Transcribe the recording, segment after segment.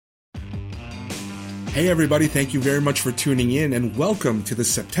Hey everybody, thank you very much for tuning in and welcome to the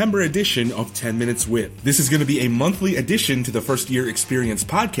September edition of 10 Minutes With. This is going to be a monthly addition to the First Year Experience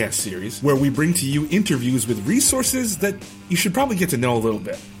podcast series where we bring to you interviews with resources that you should probably get to know a little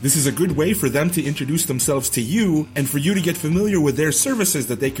bit. This is a good way for them to introduce themselves to you and for you to get familiar with their services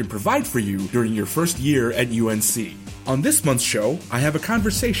that they can provide for you during your first year at UNC. On this month's show, I have a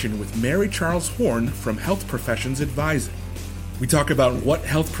conversation with Mary Charles Horn from Health Professions Advising. We talk about what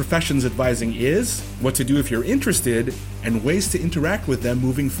health professions advising is, what to do if you're interested, and ways to interact with them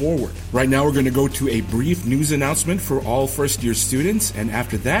moving forward. Right now we're going to go to a brief news announcement for all first-year students, and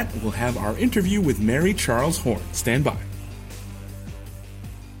after that we'll have our interview with Mary Charles Horn. Stand by.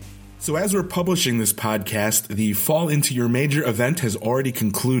 So as we're publishing this podcast, the Fall Into Your Major event has already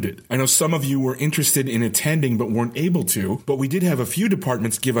concluded. I know some of you were interested in attending but weren't able to, but we did have a few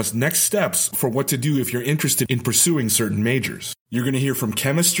departments give us next steps for what to do if you're interested in pursuing certain majors. You're going to hear from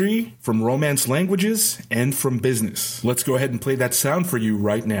chemistry, from romance languages, and from business. Let's go ahead and play that sound for you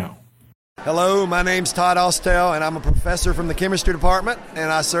right now. Hello, my name's Todd Austell, and I'm a professor from the chemistry department,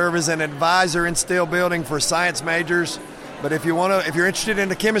 and I serve as an advisor in Still Building for science majors. But if you're interested in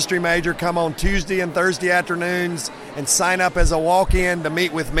the chemistry major, come on Tuesday and Thursday afternoons and sign up as a walk-in to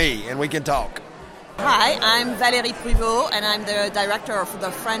meet with me, and we can talk. Hi, I'm Valérie Pruvot, and I'm the director for the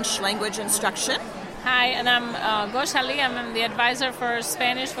French language instruction. Hi, and I'm Gauche Ali. I'm the advisor for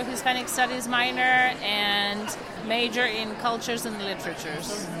Spanish for Hispanic Studies minor and major in cultures and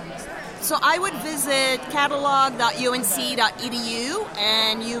literatures. So I would visit catalog.unc.edu,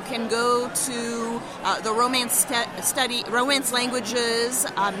 and you can go to the romance languages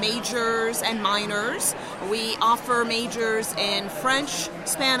majors and minors. We offer majors in French,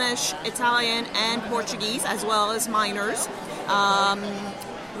 Spanish, Italian, and Portuguese, as well as minors.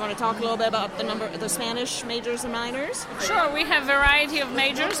 You want to talk a little bit about the Spanish majors and minors? Sure, we have a variety of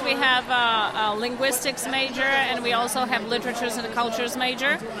majors. We have a linguistics major, and we also have literatures and cultures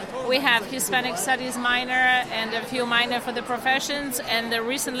major. We have Hispanic Studies minor and a few minor for the professions, and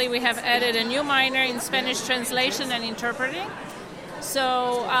recently we have added a new minor in Spanish translation and interpreting.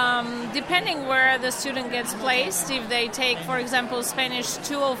 So depending where the student gets placed, if they take, for example, Spanish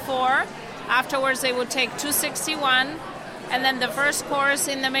 204, afterwards they would take 261, and then the first course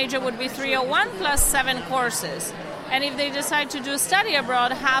in the major would be 301 plus 7 courses. And if they decide to do study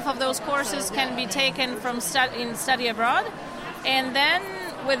abroad, half of those courses can be taken from in study abroad. And then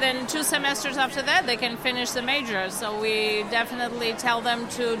within 2 semesters after that, they can finish the major. So we definitely tell them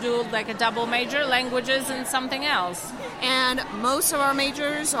to do like a double major, languages and something else. And most of our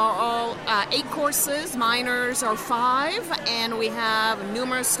majors are all 8 courses, minors are 5, and we have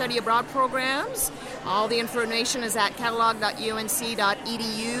numerous study abroad programs. All the information is at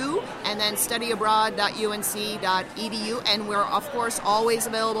catalog.unc.edu and then studyabroad.unc.edu. And we're, of course, always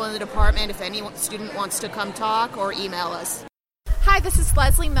available in the department if any student wants to come talk or email us. Hi, this is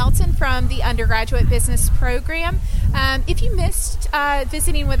Leslie Melton from the Undergraduate Business Program. If you missed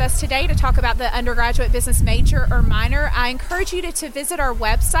visiting with us today to talk about the undergraduate business major or minor, I encourage you to visit our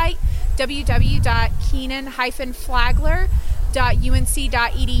website,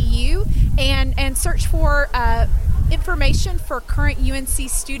 www.keenanflagler.unc.edu, and search for information for current UNC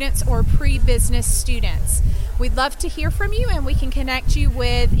students or pre-business students. We'd love to hear from you, and we can connect you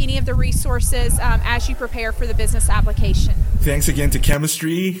with any of the resources as you prepare for the business application. Thanks again to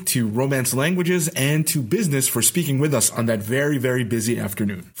chemistry, to romance languages, and to business for speaking with us on that very, very busy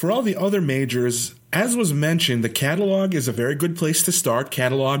afternoon. For all the other majors, as was mentioned, the catalog is a very good place to start,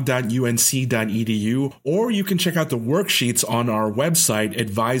 catalog.unc.edu, or you can check out the worksheets on our website,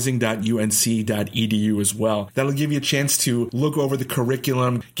 advising.unc.edu as well. That'll give you a chance to look over the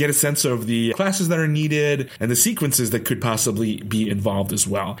curriculum, get a sense of the classes that are needed, and the sequences that could possibly be involved as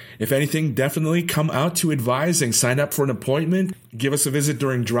well. If anything, definitely come out to Advising, sign up for an appointment, give us a visit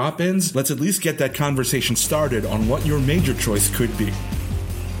during drop-ins. Let's at least get that conversation started on what your major choice could be.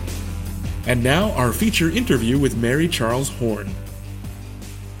 And now, our feature interview with Mary Charles Horn.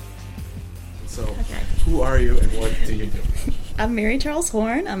 So, Who are you and what do you do? I'm Mary Charles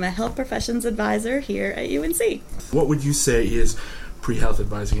Horn. I'm a health professions advisor here at UNC. What would you say is pre-health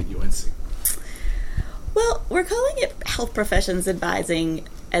advising at UNC? Well, we're calling it health professions advising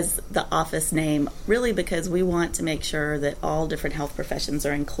as the office name, really because we want to make sure that all different health professions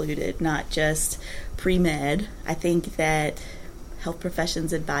are included, not just pre-med. I think that health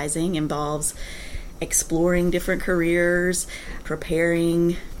professions advising involves exploring different careers,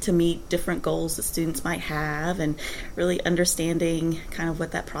 preparing to meet different goals that students might have, and really understanding kind of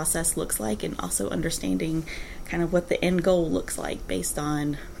what that process looks like, and also understanding kind of what the end goal looks like based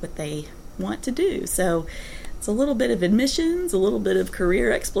on what they want to do. So It's a little bit of admissions, a little bit of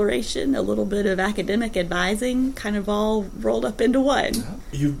career exploration, a little bit of academic advising, kind of all rolled up into one.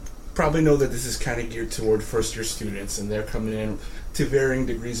 You probably know that this is kind of geared toward first-year students, and they're coming in to varying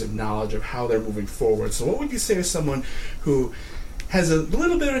degrees of knowledge of how they're moving forward. So what would you say to someone who has a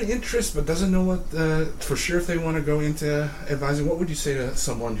little bit of an interest but doesn't know what for sure if they want to go into advising? What would you say to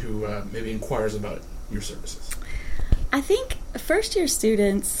someone who maybe inquires about your services? I think first-year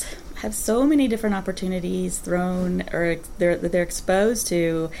students have so many different opportunities thrown or they're exposed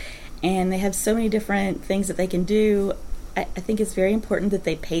to, and they have so many different things that they can do. I think it's very important that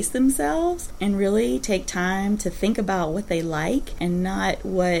they pace themselves and really take time to think about what they like and not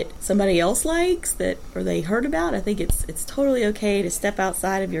what somebody else likes or they heard about. I think it's totally okay to step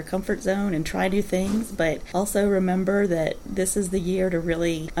outside of your comfort zone and try new things, but also remember that this is the year to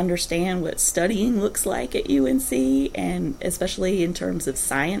really understand what studying looks like at UNC, and especially in terms of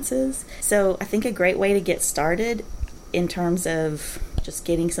sciences. So I think a great way to get started in terms of just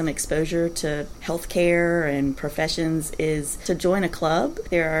getting some exposure to healthcare and professions is to join a club.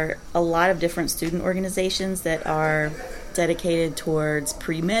 There are a lot of different student organizations that are dedicated towards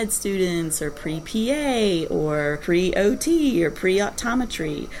pre-med students or pre-PA or pre-OT or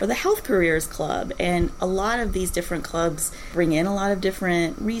pre-optometry, or the Health Careers Club. And a lot of these different clubs bring in a lot of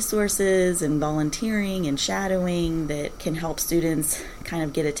different resources and volunteering and shadowing that can help students kind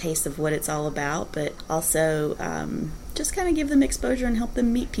of get a taste of what it's all about, but also just kind of give them exposure and help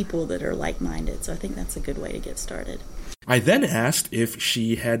them meet people that are like-minded. So I think that's a good way to get started. I then asked if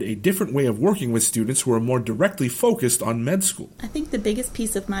she had a different way of working with students who are more directly focused on med school. I think the biggest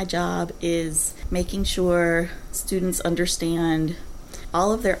piece of my job is making sure students understand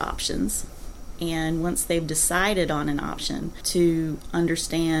all of their options, and once they've decided on an option, to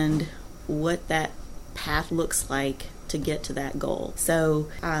understand what that path looks like to get to that goal. So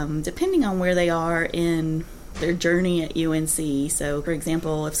depending on where they are in their journey at UNC, so for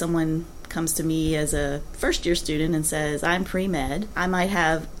example, if someone comes to me as a first-year student and says, I'm pre-med, I might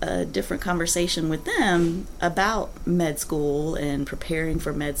have a different conversation with them about med school and preparing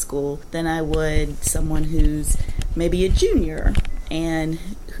for med school than I would someone who's maybe a junior and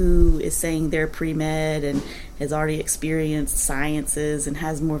who is saying they're pre-med and has already experienced sciences and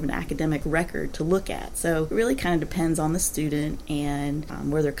has more of an academic record to look at. So it really kind of depends on the student and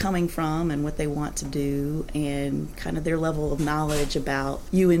where they're coming from and what they want to do and kind of their level of knowledge about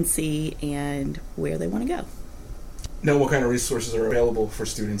UNC and where they want to go. Now, what kind of resources are available for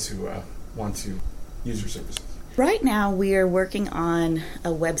students who want to use your services? Right now, we are working on a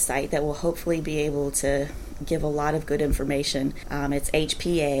website that will hopefully be able to give a lot of good information. It's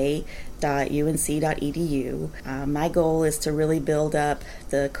hpa.unc.edu. My goal is to really build up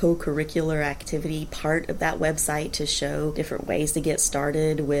the co-curricular activity part of that website to show different ways to get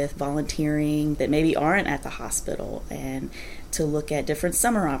started with volunteering that maybe aren't at the hospital, and to look at different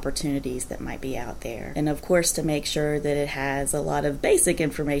summer opportunities that might be out there. And of course, to make sure that it has a lot of basic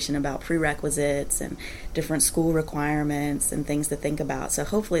information about prerequisites and different school requirements and things to think about. So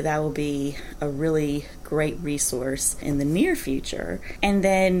hopefully that will be a really great resource in the near future. And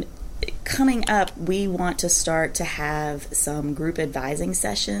then coming up, we want to start to have some group advising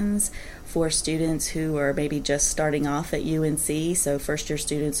sessions for students who are maybe just starting off at UNC, so first-year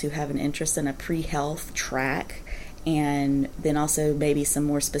students who have an interest in a pre-health track, and then also maybe some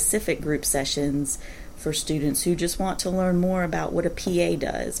more specific group sessions for students who just want to learn more about what a PA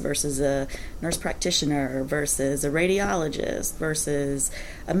does versus a nurse practitioner versus a radiologist versus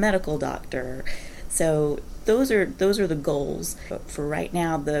a medical doctor. So those are the goals. But for right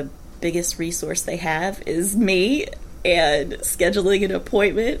now, the biggest resource they have is me and scheduling an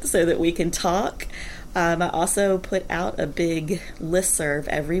appointment so that we can talk. I also put out a big listserv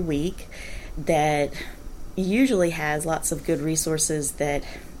every week that usually has lots of good resources that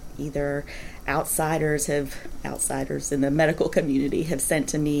either outsiders in the medical community have sent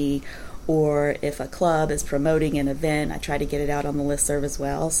to me, or if a club is promoting an event, I try to get it out on the listserv as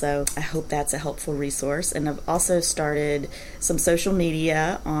well. So I hope that's a helpful resource. And I've also started some social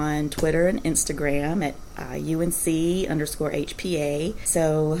media on Twitter and Instagram at UNC_HPA.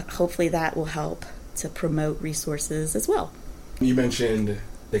 So hopefully that will help to promote resources as well. You mentioned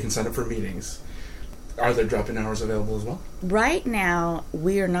they can sign up for meetings. Are there drop-in hours available as well? Right now,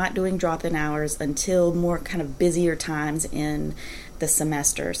 we are not doing drop-in hours until more kind of busier times in the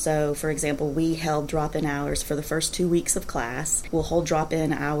semester. So, for example, we held drop-in hours for the first 2 weeks of class. We'll hold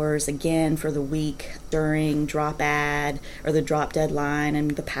drop-in hours again for the week during drop add or the drop deadline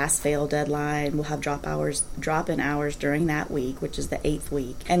and the pass-fail deadline. We'll have drop-in hours during that week, which is the 8th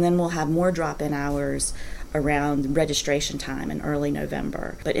week. And then we'll have more drop-in hours around registration time in early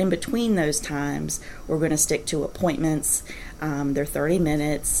November. But in between those times, we're going to stick to appointments. They're 30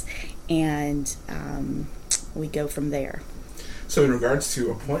 minutes, and we go from there. So in regards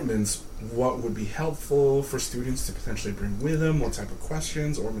to appointments, what would be helpful for students to potentially bring with them? What type of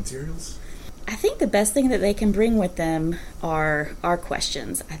questions or materials? I think the best thing that they can bring with them are our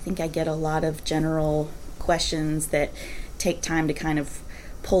questions. I think I get a lot of general questions that take time to kind of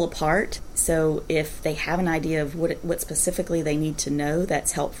pull apart. So if they have an idea of what specifically they need to know,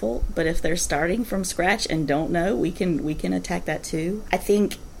 that's helpful. But if they're starting from scratch and don't know, we can attack that too. I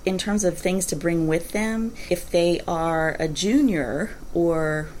think in terms of things to bring with them, if they are a junior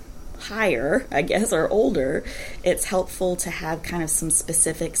or higher, I guess, or older, it's helpful to have kind of some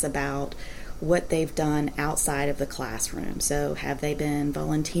specifics about what they've done outside of the classroom. So have they been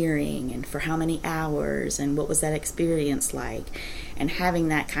volunteering, and for how many hours, and what was that experience like? And having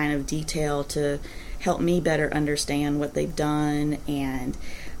that kind of detail to help me better understand what they've done and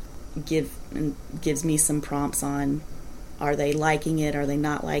gives me some prompts on, are they liking it? Are they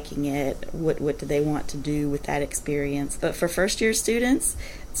not liking it? What do they want to do with that experience? But for first-year students,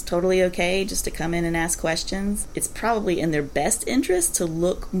 it's totally okay just to come in and ask questions. It's probably in their best interest to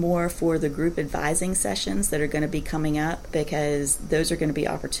look more for the group advising sessions that are going to be coming up, because those are going to be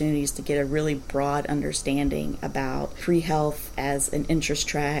opportunities to get a really broad understanding about pre-health as an interest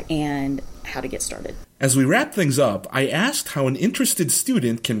track and how to get started. As we wrap things up, I asked how an interested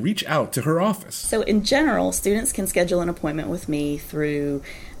student can reach out to her office. So in general, students can schedule an appointment with me through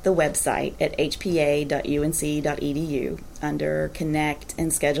the website at hpa.unc.edu under Connect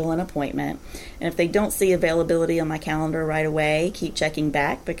and Schedule an Appointment. And if they don't see availability on my calendar right away, keep checking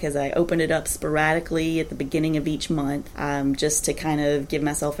back, because I open it up sporadically at the beginning of each month, just to kind of give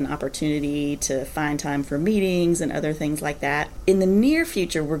myself an opportunity to find time for meetings and other things like that. In the near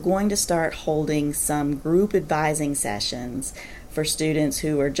future, we're going to start holding some group advising sessions for students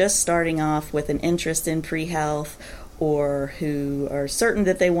who are just starting off with an interest in pre-health, or who are certain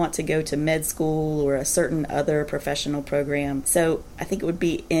that they want to go to med school or a certain other professional program. So I think it would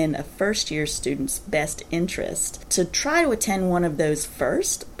be in a first-year student's best interest to try to attend one of those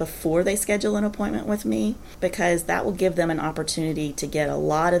first before they schedule an appointment with me, because that will give them an opportunity to get a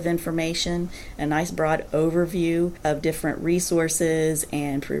lot of information, a nice broad overview of different resources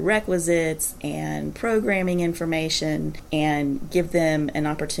and prerequisites and programming information, and give them an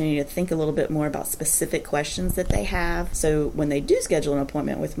opportunity to think a little bit more about specific questions that they have. So when they do schedule an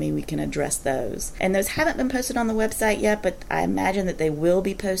appointment with me, we can address those. And those haven't been posted on the website yet, but I imagine that they will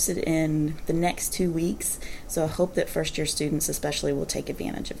be posted in the next 2 weeks. So I hope that first-year students especially will take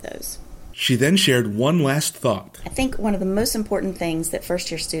advantage of those. She then shared one last thought. I think one of the most important things that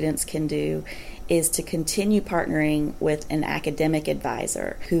first-year students can do is to continue partnering with an academic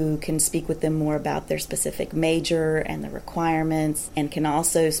advisor who can speak with them more about their specific major and the requirements, and can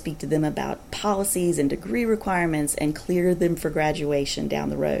also speak to them about policies and degree requirements and clear them for graduation down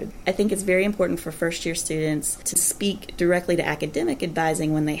the road. I think it's very important for first-year students to speak directly to academic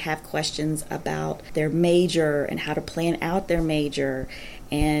advising when they have questions about their major and how to plan out their major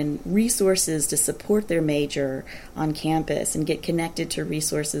and resources to support their major on campus, and get connected to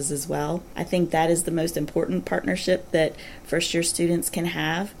resources as well. I think that is the most important partnership that first-year students can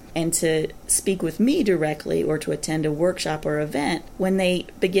have, and to speak with me directly or to attend a workshop or event when they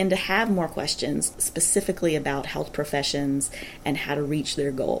begin to have more questions specifically about health professions and how to reach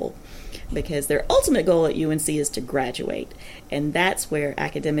their goal. Because their ultimate goal at UNC is to graduate, and that's where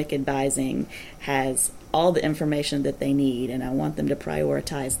academic advising has all the information that they need, and I want them to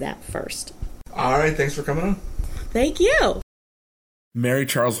prioritize that first. All right, thanks for coming on. Thank you. Mary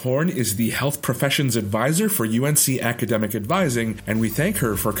Charles Horn is the Health Professions Advisor for UNC Academic Advising, and we thank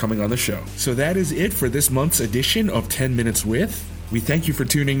her for coming on the show. So that is it for this month's edition of 10 Minutes With. We thank you for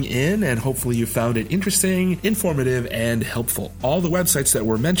tuning in, and hopefully you found it interesting, informative, and helpful. All the websites that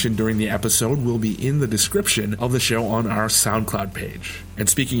were mentioned during the episode will be in the description of the show on our SoundCloud page. And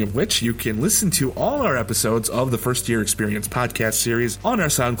speaking of which, you can listen to all our episodes of the First Year Experience podcast series on our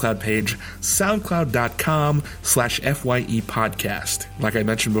SoundCloud page, soundcloud.com/FYE podcast. Like I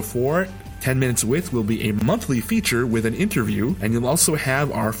mentioned before, 10 Minutes With will be a monthly feature with an interview, and you'll also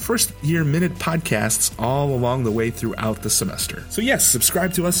have our first year minute podcasts all along the way throughout the semester. So yes,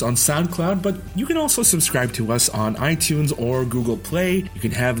 subscribe to us on SoundCloud, but you can also subscribe to us on iTunes or Google Play. You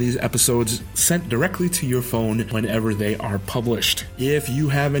can have these episodes sent directly to your phone whenever they are published. If you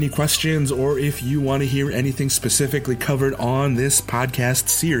have any questions or if you want to hear anything specifically covered on this podcast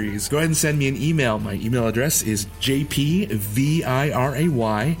series, go ahead and send me an email. My email address is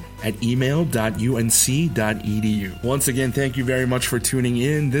jpviray@email.unc.edu. Once again, thank you very much for tuning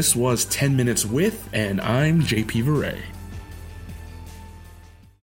in. This was 10 Minutes With, and I'm JP Viray.